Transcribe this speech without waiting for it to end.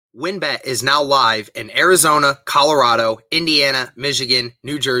WynnBET is now live in Arizona, Colorado, Indiana, Michigan,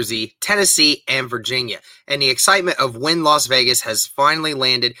 New Jersey, Tennessee, and Virginia. And the excitement of Wynn Las Vegas has finally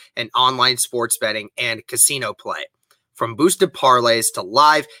landed in online sports betting and casino play. From boosted parlays to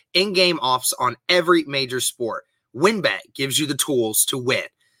live in-game offs on every major sport, WynnBET gives you the tools to win.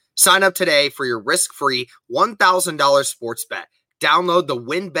 Sign up today for your risk-free $1,000 sports bet. Download the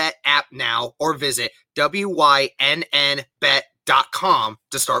WynnBET app now or visit WYNNBet.com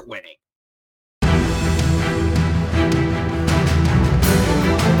to start winning.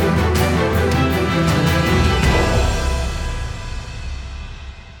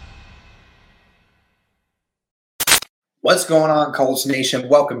 What's going on, Colts Nation?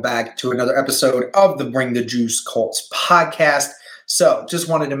 Welcome back to another episode of the Bring the Juice Colts podcast. So just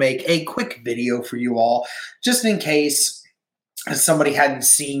wanted to make a quick video for you all, just in case somebody hadn't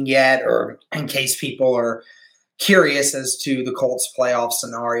seen yet, or in case people are curious as to the Colts playoff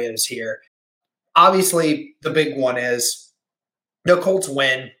scenarios here. Obviously, the big one is the Colts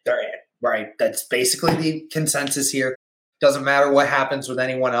win, they're in, right? That's basically the consensus here. Doesn't matter what happens with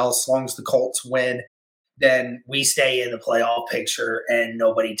anyone else, as long as the Colts win, then we stay in the playoff picture and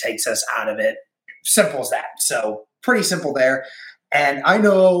nobody takes us out of it. Simple as that. So pretty simple there. And I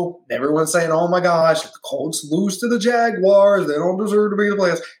know everyone's saying, oh my gosh, if the Colts lose to the Jaguars, they don't deserve to be in the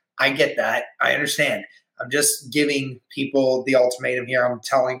playoffs. I get that. I understand. I'm just giving people the ultimatum here. I'm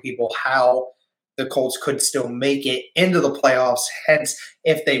telling people how the Colts could still make it into the playoffs, hence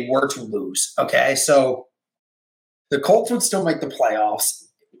if they were to lose. Okay, so the Colts would still make the playoffs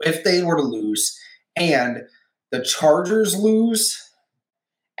if they were to lose, and the Chargers lose,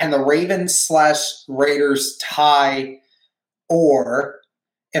 and the Ravens/Raiders tie, or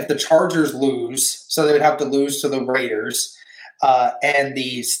if the Chargers lose, so they would have to lose to the Raiders, and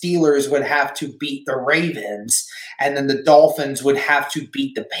the Steelers would have to beat the Ravens, and then the Dolphins would have to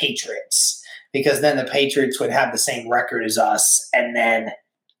beat the Patriots, because then the Patriots would have the same record as us, and then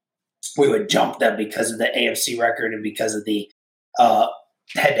we would jump them because of the AFC record and because of the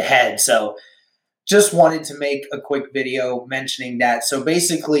head-to-head. So just wanted to make a quick video mentioning that. So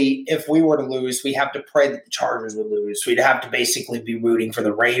basically, if we were to lose, we have to pray that the Chargers would lose. We'd have to basically be rooting for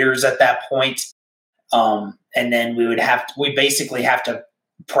the Raiders at that point. And then we basically have to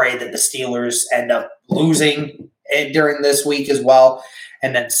pray that the Steelers end up losing during this week as well.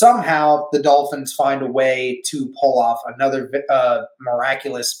 And then somehow the Dolphins find a way to pull off another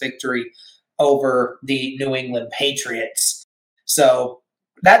miraculous victory over the New England Patriots. So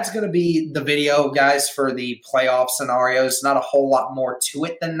that's going to be the video, guys, for the playoff scenarios. Not a whole lot more to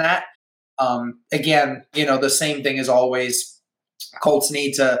it than that. Again, the same thing as always. Colts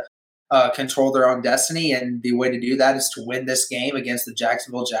need to control their own destiny, and the way to do that is to win this game against the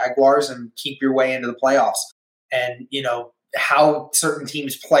Jacksonville Jaguars and keep your way into the playoffs. And, how certain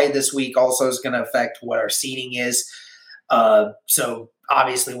teams play this week also is going to affect what our seeding is. So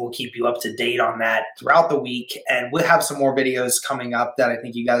obviously we'll keep you up to date on that throughout the week, and we'll have some more videos coming up that I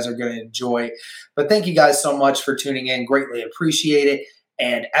think you guys are going to enjoy. But thank you guys so much for tuning in. Greatly appreciate it.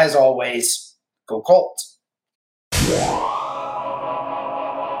 And as always, go Colts.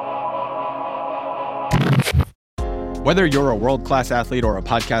 Whether you're a world-class athlete or a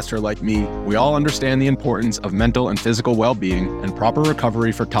podcaster like me, we all understand the importance of mental and physical well-being and proper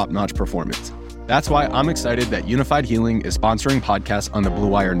recovery for top-notch performance. That's why I'm excited that Unified Healing is sponsoring podcasts on the Blue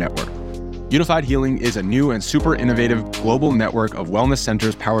Wire Network. Unified Healing is a new and super innovative global network of wellness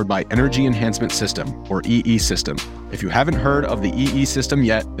centers powered by Energy Enhancement System, or EE System. If you haven't heard of the EE System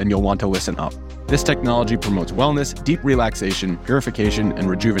yet, then you'll want to listen up. This technology promotes wellness, deep relaxation, purification, and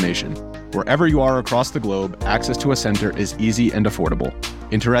rejuvenation. Wherever you are across the globe, access to a center is easy and affordable.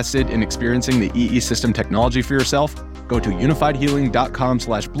 Interested in experiencing the EE System technology for yourself? Go to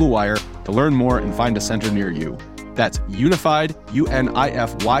unifiedhealing.com/bluewire to learn more and find a center near you. That's unified,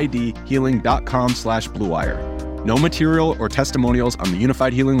 UNIFYD, healing.com/bluewire. No material or testimonials on the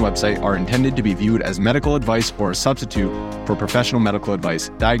Unified Healing website are intended to be viewed as medical advice or a substitute for professional medical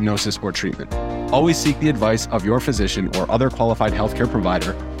advice, diagnosis, or treatment. Always seek the advice of your physician or other qualified healthcare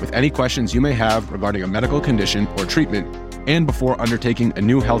provider with any questions you may have regarding a medical condition or treatment, and before undertaking a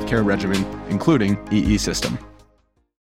new healthcare regimen, including EE System.